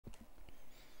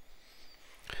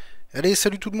Allez,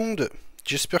 salut tout le monde.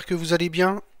 J'espère que vous allez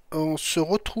bien. On se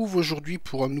retrouve aujourd'hui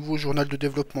pour un nouveau journal de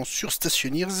développement sur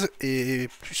STATIONEERS et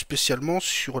plus spécialement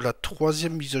sur la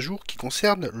troisième mise à jour qui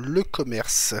concerne le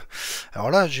commerce.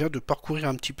 Alors là, je viens de parcourir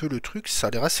un petit peu le truc, ça a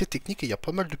l'air assez technique et il y a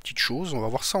pas mal de petites choses, on va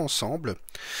voir ça ensemble.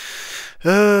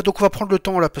 Donc on va prendre le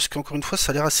temps là parce qu'encore une fois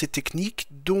ça a l'air assez technique.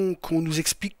 Donc on nous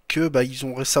explique que ils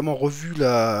ont récemment revu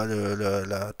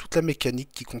toute la mécanique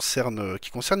qui concerne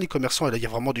les commerçants et là il y a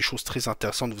vraiment des choses très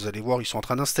intéressantes. Vous allez voir, ils sont en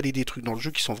train d'installer des trucs dans le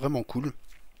jeu qui sont vraiment cool.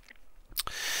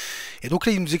 Et donc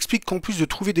là, ils nous expliquent qu'en plus de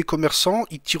trouver des commerçants,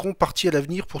 ils tireront parti à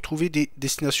l'avenir pour trouver des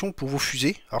destinations pour vos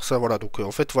fusées. Alors ça, voilà. Donc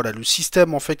en fait, voilà, le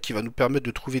système en fait qui va nous permettre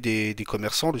de trouver des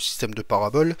commerçants, le système de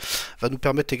parabole, va nous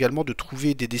permettre également de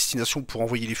trouver des destinations pour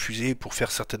envoyer les fusées, pour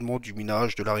faire certainement du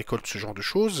minage, de la récolte, ce genre de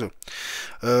choses.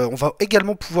 On va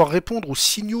également pouvoir répondre aux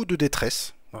signaux de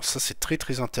détresse. Alors ça c'est très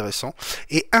très intéressant.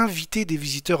 Et inviter des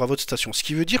visiteurs à votre station. Ce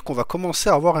qui veut dire qu'on va commencer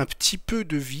à avoir un petit peu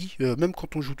de vie, même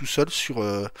quand on joue tout seul sur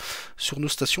nos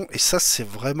stations. Et ça c'est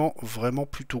vraiment vraiment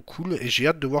plutôt cool. Et j'ai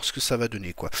hâte de voir ce que ça va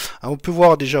donner quoi. On peut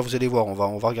voir déjà, vous allez voir, on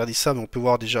va regarder ça, mais on peut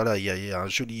voir déjà là, il y a un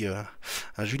joli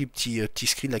petit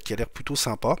screen là qui a l'air plutôt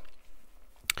sympa.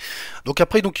 Donc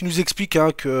après, donc il nous explique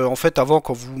que en fait avant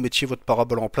quand vous mettiez votre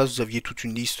parabole en place, vous aviez toute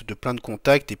une liste de plein de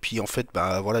contacts et puis en fait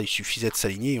voilà, il suffisait de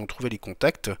s'aligner et on trouvait les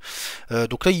contacts.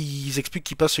 Donc là ils expliquent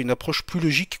qu'ils passent à une approche plus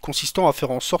logique consistant à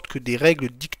faire en sorte que des règles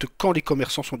dictent quand les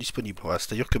commerçants sont disponibles. Voilà,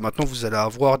 c'est-à-dire que maintenant vous allez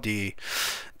avoir des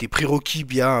prérequis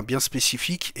bien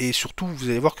spécifiques et surtout vous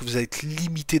allez voir que vous allez être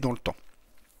limité dans le temps.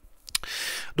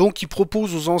 Donc il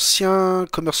propose aux anciens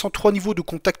commerçants trois niveaux de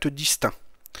contacts distincts.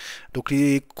 Donc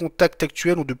les contacts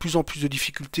actuels ont de plus en plus de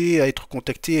difficultés à être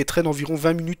contactés et traînent environ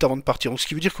 20 minutes avant de partir. Donc ce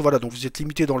qui veut dire que voilà, donc vous êtes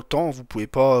limité dans le temps, vous pouvez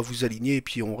pas vous aligner et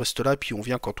puis on reste là et puis on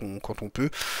vient quand on peut.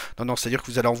 Non, non, c'est-à-dire que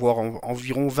vous allez avoir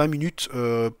environ 20 minutes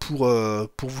pour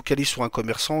vous caler sur un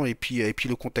commerçant et puis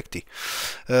le contacter.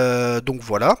 Donc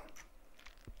voilà.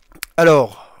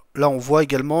 Alors, là on voit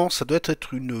également, ça doit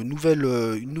être une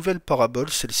nouvelle parabole,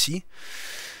 celle-ci.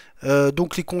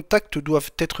 Donc les contacts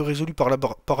doivent être résolus par la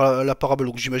parabole.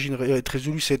 Donc j'imagine être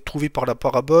résolu, c'est être trouvé par la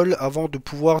parabole avant de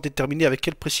pouvoir déterminer avec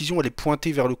quelle précision elle est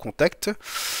pointée vers le contact.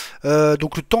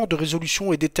 Donc le temps de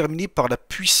résolution est déterminé par la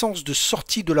puissance de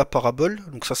sortie de la parabole.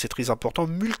 Donc ça c'est très important,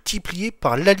 multiplié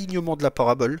par l'alignement de la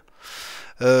parabole.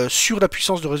 Sur la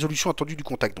puissance de résolution attendue du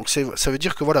contact. Donc ça veut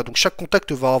dire que voilà, donc chaque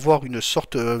contact va avoir une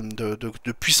sorte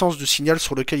de puissance de signal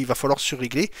sur lequel il va falloir se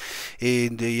régler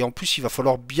et en plus il va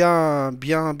falloir bien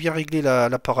régler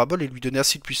la parabole et lui donner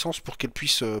assez de puissance pour qu'elle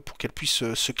puisse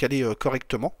se caler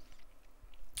correctement.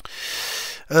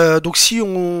 Donc si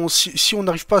on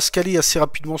n'arrive pas à se caler assez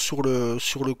rapidement sur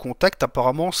le contact,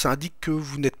 apparemment ça indique que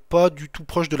vous n'êtes pas du tout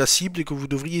proche de la cible et que vous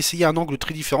devriez essayer un angle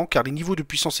très différent car les niveaux de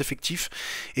puissance effectifs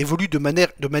évoluent de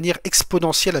manière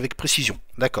exponentielle avec précision.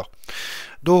 D'accord.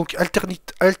 Donc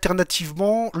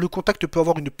alternativement, le contact peut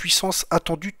avoir une puissance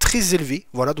attendue très élevée.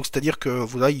 Voilà, donc c'est-à-dire que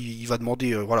voilà, il va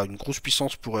demander voilà, une grosse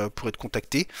puissance pour être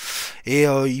contacté. Et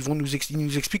ils nous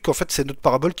expliquent qu'en fait c'est notre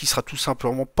parabole qui sera tout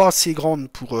simplement pas assez grande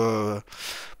pour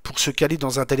se caler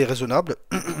dans un délai raisonnable.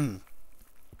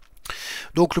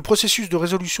 Donc le processus de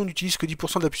résolution n'utilise que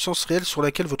 10% de la puissance réelle sur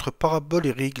laquelle votre parabole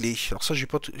est réglée. Alors ça j'ai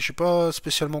pas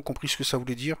spécialement compris ce que ça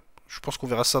voulait dire. Je pense qu'on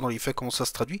verra ça dans les faits, comment ça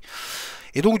se traduit.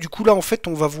 Et donc du coup là en fait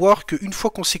on va voir qu'une fois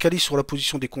qu'on s'est calé sur la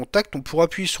position des contacts, on pourra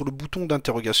appuyer sur le bouton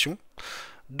d'interrogation.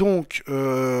 Donc,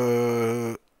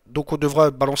 donc on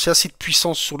devra balancer assez de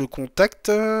puissance sur le contact.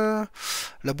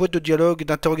 La boîte de dialogue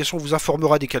d'interrogation vous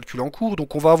informera des calculs en cours.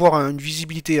 Donc on va avoir une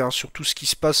visibilité sur tout ce qui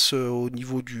se passe au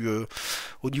niveau du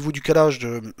calage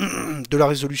de la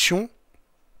résolution.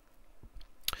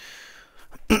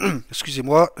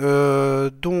 Excusez-moi.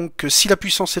 Donc si la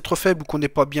puissance est trop faible ou qu'on n'est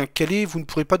pas bien calé, vous ne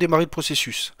pourrez pas démarrer le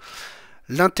processus.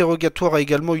 L'interrogatoire a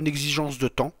également une exigence de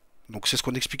temps. Donc c'est ce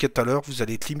qu'on expliquait tout à l'heure, vous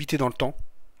allez être limité dans le temps.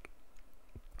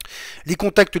 Les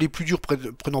contacts les plus durs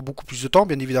prenant beaucoup plus de temps,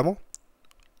 bien évidemment.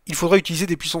 Il faudra utiliser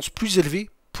des puissances plus élevées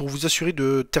pour vous assurer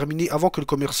de terminer avant que le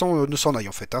commerçant ne s'en aille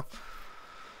en fait.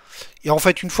 Et en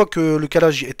fait, une fois que le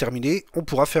calage est terminé, on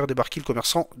pourra faire débarquer le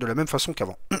commerçant de la même façon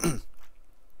qu'avant.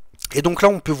 Et donc là,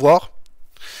 on peut voir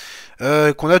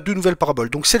qu'on a deux nouvelles paraboles.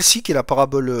 Donc celle-ci, qui est la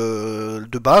parabole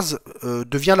de base,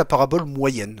 devient la parabole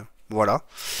moyenne. Voilà.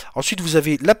 Ensuite, vous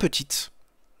avez la petite.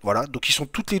 Voilà, donc ils sont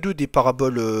toutes les deux des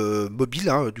paraboles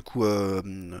mobiles, du coup,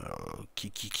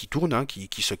 qui tournent,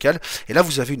 qui se calent. Et là,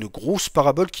 vous avez une grosse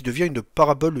parabole qui devient une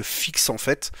parabole fixe, en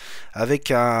fait,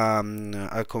 avec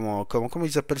comment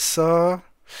ils appellent ça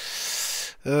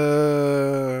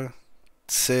là,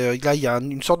 il y a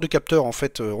une sorte de capteur, en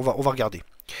fait, on va regarder.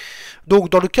 Donc,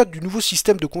 dans le cadre du nouveau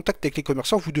système de contact avec les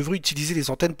commerçants, vous devrez utiliser les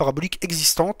antennes paraboliques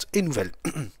existantes et nouvelles.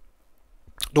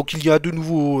 Donc, il y a deux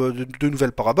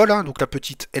nouvelles paraboles, hein, donc la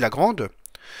petite et la grande.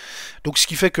 Donc, ce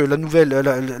qui fait que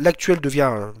l'actuelle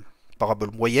devient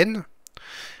parabole moyenne.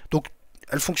 Donc,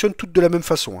 elles fonctionnent toutes de la même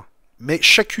façon, hein. Mais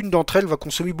chacune d'entre elles va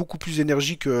consommer beaucoup plus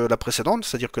d'énergie que la précédente,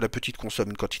 c'est-à-dire que la petite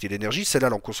consomme une quantité d'énergie, celle-là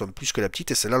elle en consomme plus que la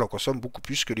petite, et celle-là elle en consomme beaucoup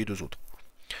plus que les deux autres.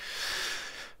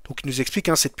 Donc il nous explique,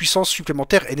 hein, cette puissance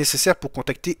supplémentaire est nécessaire pour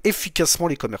contacter efficacement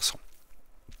les commerçants.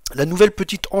 La nouvelle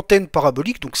petite antenne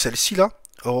parabolique, donc celle-ci là,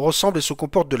 ressemble et se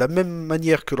comporte de la même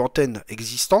manière que l'antenne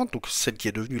existante, donc celle qui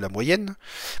est devenue la moyenne,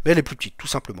 mais elle est plus petite, tout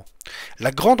simplement.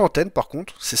 La grande antenne, par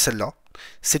contre, c'est celle-là.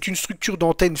 C'est une structure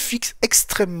d'antenne fixe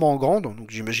extrêmement grande,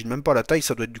 donc j'imagine même pas la taille,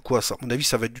 ça doit être du quoi ça. À mon avis,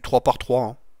 ça va être du 3 par 3.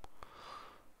 Hein.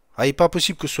 Ah, il n'est pas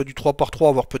impossible que ce soit du 3 par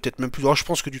 3, voire peut-être même plus. Ah, je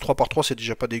pense que du 3 par 3, c'est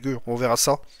déjà pas dégueu, on verra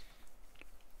ça.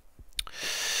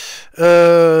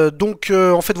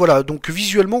 En fait voilà, donc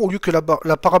visuellement au lieu que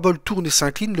la parabole tourne et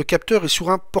s'incline, le capteur est sur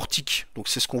un portique, donc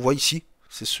c'est ce qu'on voit ici,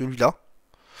 c'est celui-là.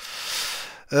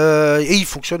 Et il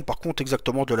fonctionne par contre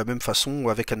exactement de la même façon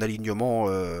avec un alignement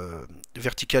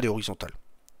vertical et horizontal.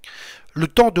 Le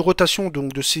temps de rotation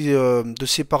donc, de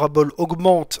ces paraboles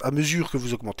augmente à mesure que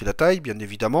vous augmentez la taille, bien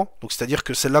évidemment. Donc c'est-à-dire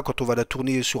que celle-là, quand on va la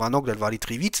tourner sur un angle, elle va aller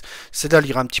très vite. Celle-là, elle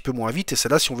ira un petit peu moins vite. Et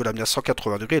celle-là, si on veut l'amener à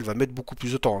 180 degrés, elle va mettre beaucoup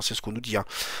plus de temps. Hein, c'est ce qu'on nous dit. Hein.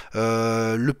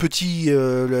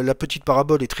 La petite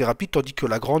parabole est très rapide, tandis que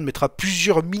la grande mettra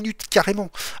plusieurs minutes carrément.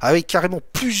 Avec carrément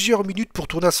plusieurs minutes pour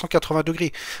tourner à 180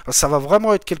 degrés. Alors, ça va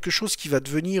vraiment être quelque chose qui va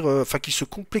devenir... qui se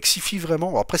complexifie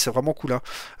vraiment. Bon, après, c'est vraiment cool. Hein.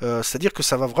 C'est-à-dire que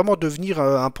ça va vraiment devenir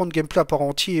un pan de gameplay à part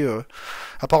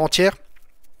entière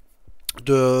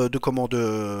de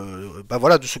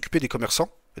s'occuper des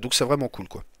commerçants, et donc c'est vraiment cool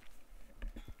quoi.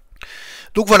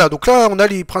 Donc voilà, donc là on a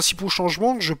les principaux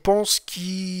changements, je pense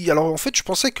alors en fait je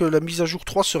pensais que la mise à jour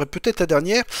 3 serait peut-être la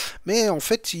dernière, mais en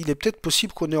fait il est peut-être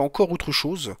possible qu'on ait encore autre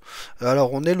chose.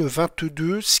 Alors on est le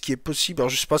 22, ce qui est possible, alors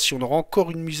je sais pas si on aura encore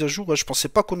une mise à jour, je pensais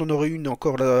pas qu'on en aurait une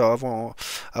encore là avant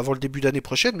le début d'année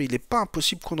prochaine, mais il n'est pas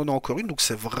impossible qu'on en ait encore une, donc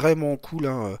c'est vraiment cool,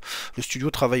 hein. Le studio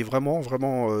travaille vraiment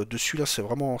dessus, là c'est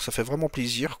vraiment, ça fait vraiment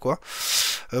plaisir quoi.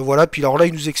 Voilà, puis alors là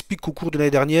il nous explique qu'au cours de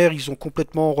l'année dernière, ils ont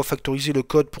complètement refactorisé le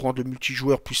code pour rendre le multijoueur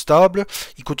plus stable.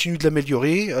 Ils continuent de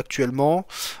l'améliorer actuellement.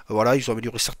 Voilà, ils ont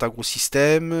amélioré certains gros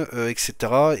systèmes, etc.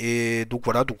 Et donc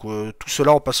voilà, tout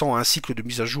cela en passant à un cycle de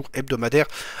mise à jour hebdomadaire.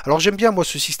 Alors j'aime bien moi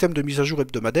ce système de mise à jour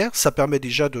hebdomadaire. Ça permet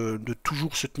déjà de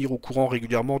toujours se tenir au courant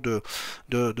régulièrement de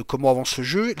comment avance le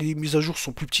jeu. Les mises à jour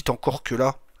sont plus petites encore que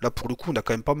là. Là, pour le coup, on a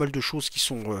quand même pas mal de choses qui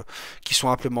sont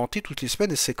implémentées toutes les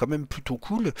semaines et c'est quand même plutôt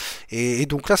cool. Et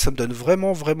donc là, ça me donne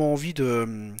vraiment envie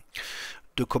de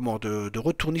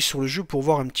retourner sur le jeu pour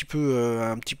voir un petit peu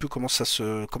comment ça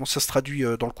se traduit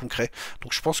dans le concret.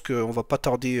 Donc je pense qu'on va pas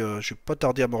tarder, je vais pas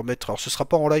tarder à me remettre. Alors ce sera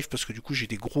pas en live parce que du coup j'ai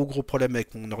des gros problèmes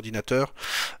avec mon ordinateur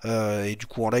et du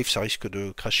coup en live ça risque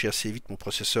de cracher assez vite. Mon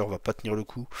processeur va pas tenir le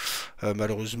coup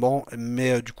malheureusement.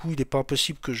 Mais du coup il n'est pas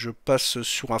impossible que je passe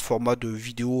sur un format de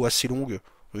vidéo assez longue,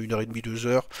 1h30, 2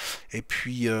 heures, et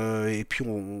puis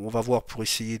on va voir pour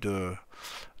essayer de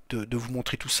vous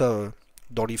montrer tout ça.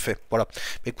 Dans les faits. Voilà.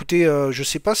 Mais écoutez, je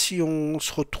sais pas si on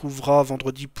se retrouvera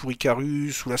vendredi pour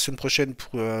Icarus ou la semaine prochaine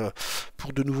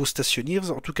pour de nouveaux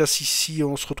Stationeers. En tout cas, si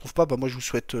on se retrouve pas, bah, moi je vous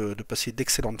souhaite de passer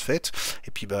d'excellentes fêtes.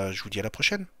 Et puis bah, je vous dis à la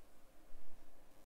prochaine.